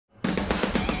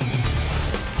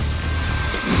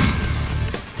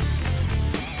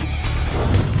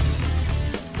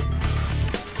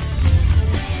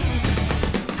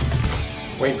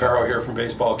Wayne Parrow here from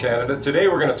Baseball Canada. Today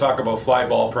we're going to talk about fly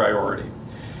ball priority.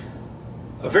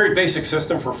 A very basic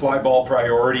system for fly ball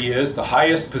priority is the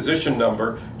highest position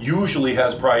number usually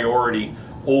has priority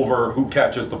over who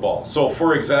catches the ball. So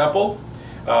for example,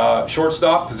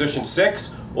 shortstop position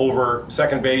 6 over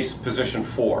second base position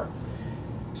 4.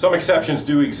 Some exceptions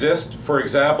do exist. For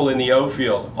example, in the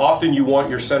outfield, often you want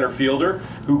your center fielder,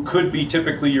 who could be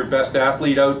typically your best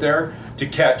athlete out there, to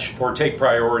catch or take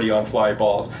priority on fly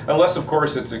balls, unless of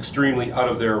course it's extremely out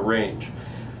of their range.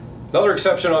 Another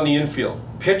exception on the infield,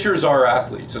 pitchers are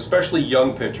athletes, especially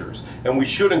young pitchers, and we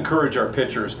should encourage our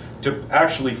pitchers to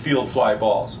actually field fly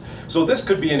balls. So this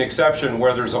could be an exception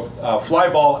where there's a fly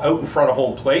ball out in front of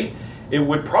home plate. It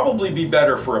would probably be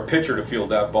better for a pitcher to field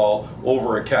that ball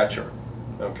over a catcher.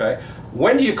 Okay?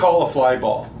 When do you call a fly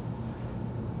ball?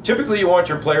 Typically you want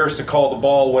your players to call the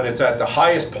ball when it's at the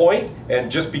highest point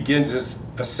and just begins its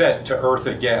ascent to earth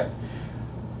again.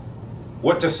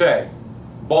 What to say?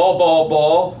 Ball, ball,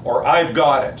 ball, or I've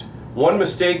got it. One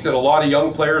mistake that a lot of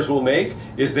young players will make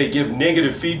is they give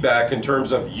negative feedback in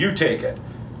terms of you take it.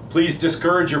 Please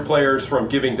discourage your players from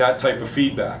giving that type of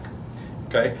feedback.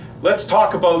 Okay? Let's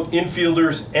talk about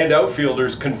infielders and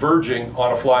outfielders converging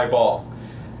on a fly ball.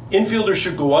 Infielders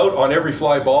should go out on every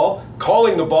fly ball,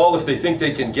 calling the ball if they think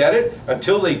they can get it,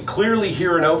 until they clearly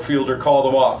hear an outfielder call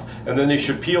them off. And then they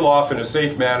should peel off in a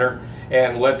safe manner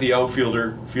and let the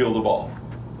outfielder field the ball.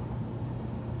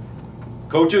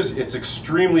 Coaches, it's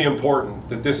extremely important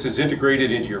that this is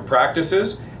integrated into your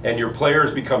practices and your players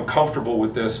become comfortable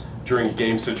with this during a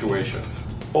game situation.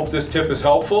 Hope this tip is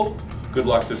helpful. Good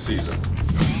luck this season.